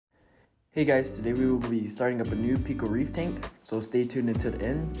Hey guys, today we will be starting up a new PICO REEF tank, so stay tuned until the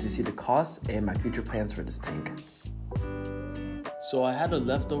end to see the costs and my future plans for this tank. So I had a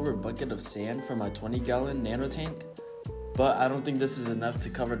leftover bucket of sand from my 20-gallon nano tank, but I don't think this is enough to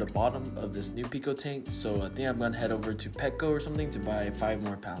cover the bottom of this new PICO tank, so I think I'm gonna head over to Petco or something to buy 5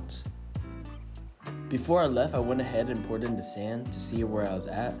 more pounds. Before I left, I went ahead and poured in the sand to see where I was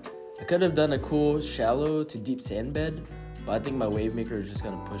at. I could have done a cool shallow to deep sand bed, but I think my wave maker is just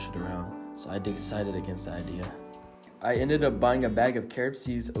gonna push it around. So I decided against the idea. I ended up buying a bag of Carob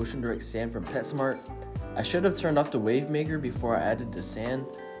Seas Ocean Direct sand from PetSmart. I should have turned off the wave maker before I added the sand,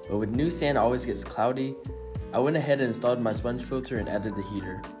 but with new sand it always gets cloudy. I went ahead and installed my sponge filter and added the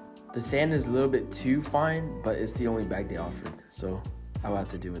heater. The sand is a little bit too fine, but it's the only bag they offered, so I'll have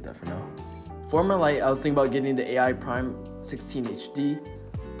to deal with that for now. For my light, I was thinking about getting the AI Prime 16 HD,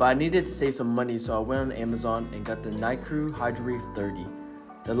 but I needed to save some money, so I went on Amazon and got the Nicrew Hydrareef 30.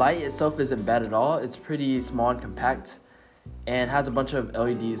 The light itself isn't bad at all. It's pretty small and compact and has a bunch of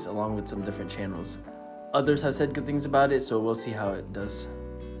LEDs along with some different channels. Others have said good things about it, so we'll see how it does.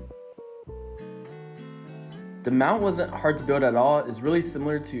 The mount wasn't hard to build at all. It's really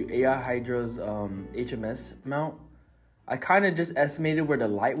similar to AI Hydra's HMS mount. I kind of just estimated where the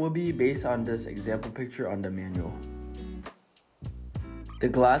light will be based on this example picture on the manual. The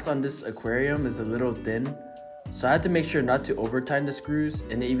glass on this aquarium is a little thin, so I had to make sure not to over tighten the screws,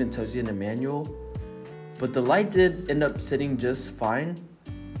 and it even tells you in the manual. But the light did end up sitting just fine.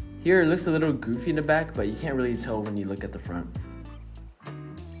 Here it looks a little goofy in the back, but you can't really tell when you look at the front.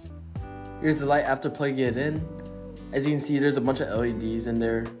 Here's the light after plugging it in. As you can see, there's a bunch of LEDs in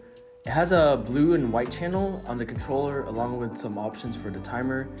there. It has a blue and white channel on the controller along with some options for the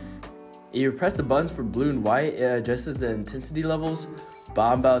timer. If you press the buttons for blue and white, it adjusts the intensity levels. But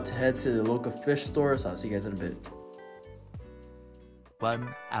I'm about to head to the local fish store, so I'll see you guys in a bit.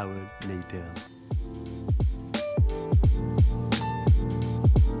 1 hour later.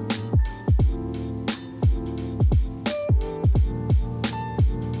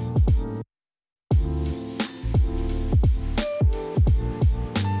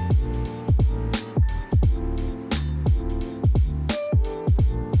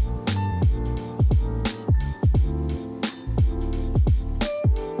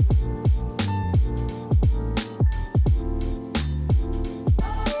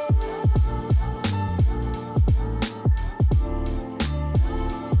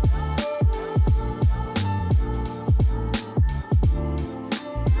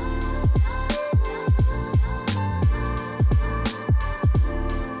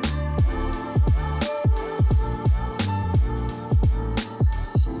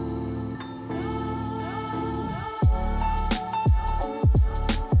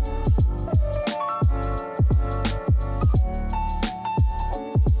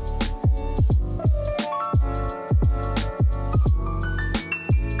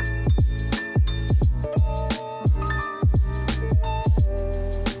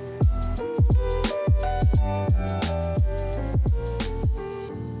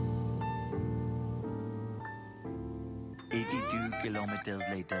 Kilometers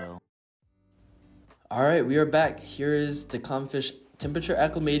later. Alright, we are back. Here is the clownfish temperature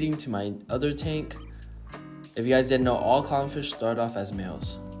acclimating to my other tank. If you guys didn't know, all clownfish start off as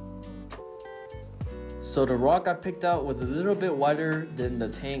males. So the rock I picked out was a little bit wider than the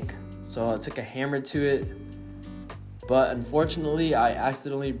tank, so I took a hammer to it. But unfortunately, I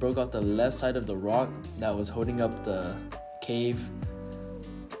accidentally broke off the left side of the rock that was holding up the cave.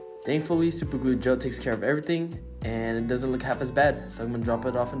 Thankfully, super glue gel takes care of everything, and it doesn't look half as bad, so I'm gonna drop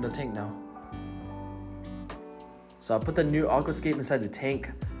it off in the tank now. So I put the new aquascape inside the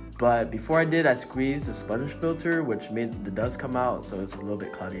tank, but before I did, I squeezed the sponge filter, which made the dust come out, so it's a little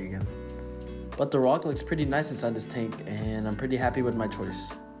bit cloudy again. But the rock looks pretty nice inside this tank, and I'm pretty happy with my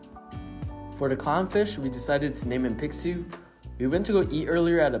choice. For the clownfish, we decided to name him Pixiu. We went to go eat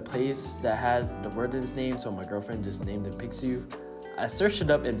earlier at a place that had the word in his name, so my girlfriend just named him Pixiu. I searched it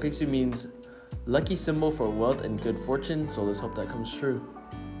up, and Pixiu means lucky symbol for wealth and good fortune, so let's hope that comes true.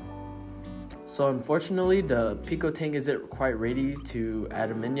 So unfortunately, the PICO tank isn't quite ready to add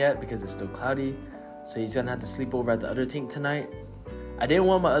him in yet because it's still cloudy, so he's gonna have to sleep over at the other tank tonight. I didn't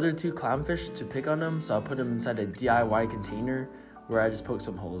want my other 2 clownfish to pick on him, so I put him inside a DIY container where I just poked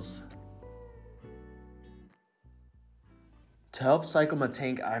some holes. To help cycle my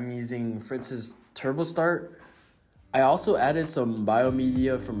tank, I'm using Fritz's Turbo Start. I also added some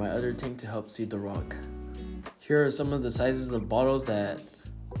biomedia from my other tank to help seed the rock. Here are some of the sizes of bottles that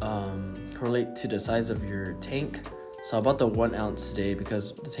correlate to the size of your tank. So I bought the 1 ounce today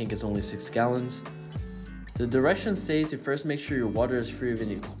because the tank is only 6 gallons. The directions say to first make sure your water is free of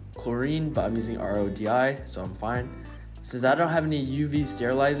any chlorine, but I'm using RODI, so I'm fine. Since I don't have any UV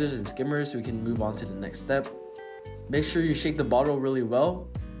sterilizers and skimmers, we can move on to the next step. Make sure you shake the bottle really well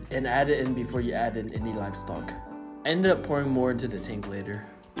and add it in before you add in any livestock. I ended up pouring more into the tank later.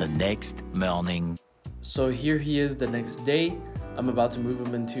 The next morning. So here he is the next day. I'm about to move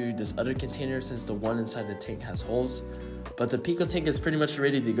him into this other container since the one inside the tank has holes. But the PICO tank is pretty much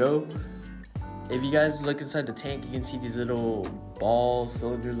ready to go. If you guys look inside the tank, you can see these little ball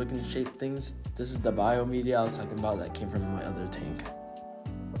cylinder looking shaped things. This is the biomedia I was talking about that came from my other tank.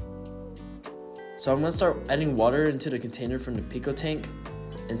 So I'm gonna start adding water into the container from the PICO tank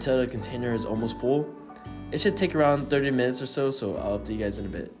until the container is almost full. It should take around 30 minutes or so I'll update you guys in a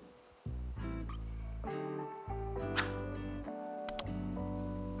bit.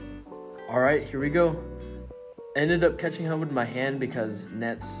 Alright, here we go. Ended up catching him with my hand because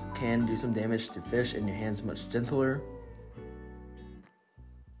nets can do some damage to fish and your hand's much gentler.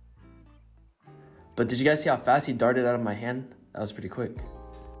 But did you guys see how fast he darted out of my hand? That was pretty quick.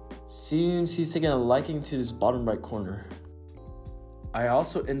 Seems he's taking a liking to this bottom right corner. I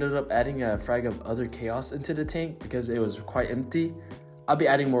also ended up adding a frag of other chaos into the tank because it was quite empty. I'll be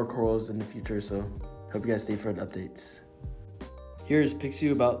adding more corals in the future, so hope you guys stay for the updates. Here is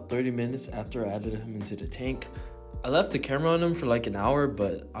Pixiu about 30 minutes after I added him into the tank. I left the camera on him for like an hour,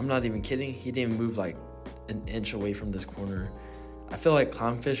 but I'm not even kidding. He didn't move like an inch away from this corner. I feel like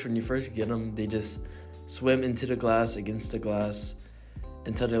clownfish, when you first get them, they just swim into the glass, against the glass,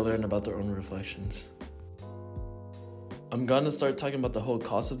 until they learn about their own reflections. I'm gonna start talking about the whole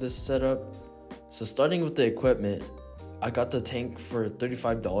cost of this setup. So starting with the equipment, I got the tank for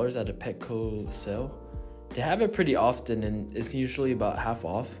 $35 at a Petco sale. They have it pretty often and it's usually about half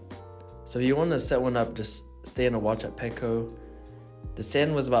off. So if you want to set one up, just stay on a watch at Petco. The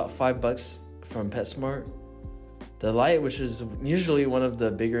sand was about $5 from PetSmart. The light, which is usually one of the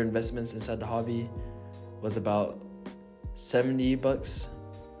bigger investments inside the hobby, was about $70.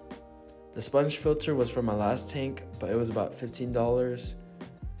 The sponge filter was from my last tank, but it was about $15.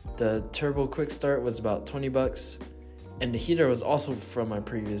 The turbo quick start was about $20. And the heater was also from my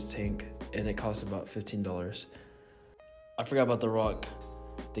previous tank, and it cost about $15. I forgot about the rock.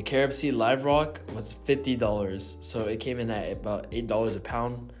 The Carib Sea live rock was $50, so it came in at about $8 a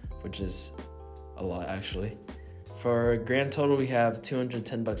pound, which is a lot actually. For a grand total, we have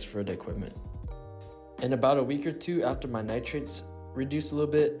 $210 for the equipment. In about a week or two after my nitrates reduce a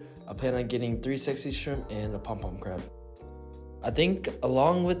little bit, I plan on getting 3 sexy shrimp and a pom-pom crab. I think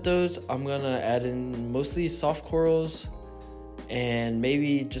along with those, I'm gonna add in mostly soft corals and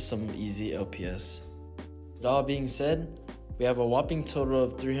maybe just some easy LPS. With all being said, we have a whopping total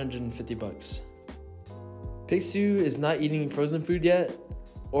of $350. Pixiu is not eating frozen food yet,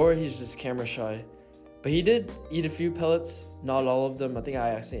 or he's just camera shy. But he did eat a few pellets, not all of them. I think I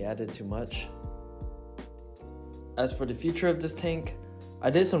actually added too much. As for the future of this tank, I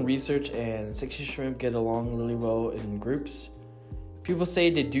did some research and sexy shrimp get along really well in groups. People say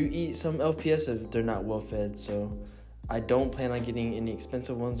they do eat some LPS if they're not well fed, so I don't plan on getting any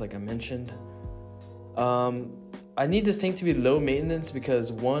expensive ones like I mentioned. I need this tank to be low maintenance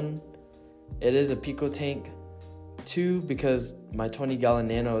because 1, it is a PICO tank. 2, because my 20-gallon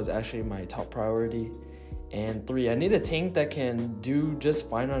nano is actually my top priority. And 3, I need a tank that can do just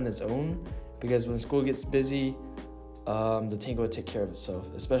fine on its own because when school gets busy, the tank will take care of itself,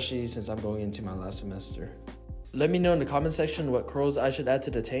 especially since I'm going into my last semester. Let me know in the comment section what corals I should add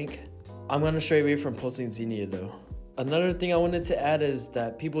to the tank. I'm going to stray away from posting Xenia though. Another thing I wanted to add is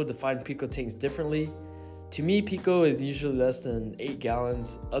that people define PICO tanks differently. To me, PICO is usually less than 8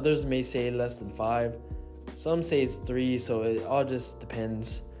 gallons. Others may say less than 5. Some say it's 3, so it all just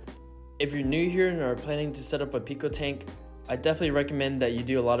depends. If you're new here and are planning to set up a PICO tank, I definitely recommend that you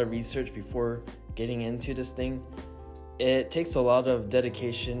do a lot of research before getting into this thing. It takes a lot of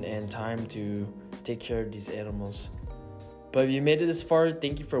dedication and time to take care of these animals. But if you made it this far,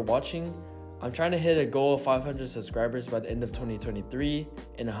 thank you for watching. I'm trying to hit a goal of 500 subscribers by the end of 2023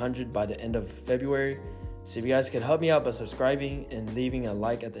 and 100 by the end of February. So if you guys could help me out by subscribing and leaving a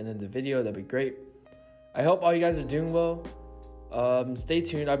like at the end of the video, that'd be great. I hope all you guys are doing well. Stay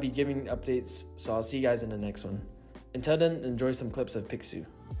tuned, I'll be giving updates, so I'll see you guys in the next one. Until then, enjoy some clips of Pixiu.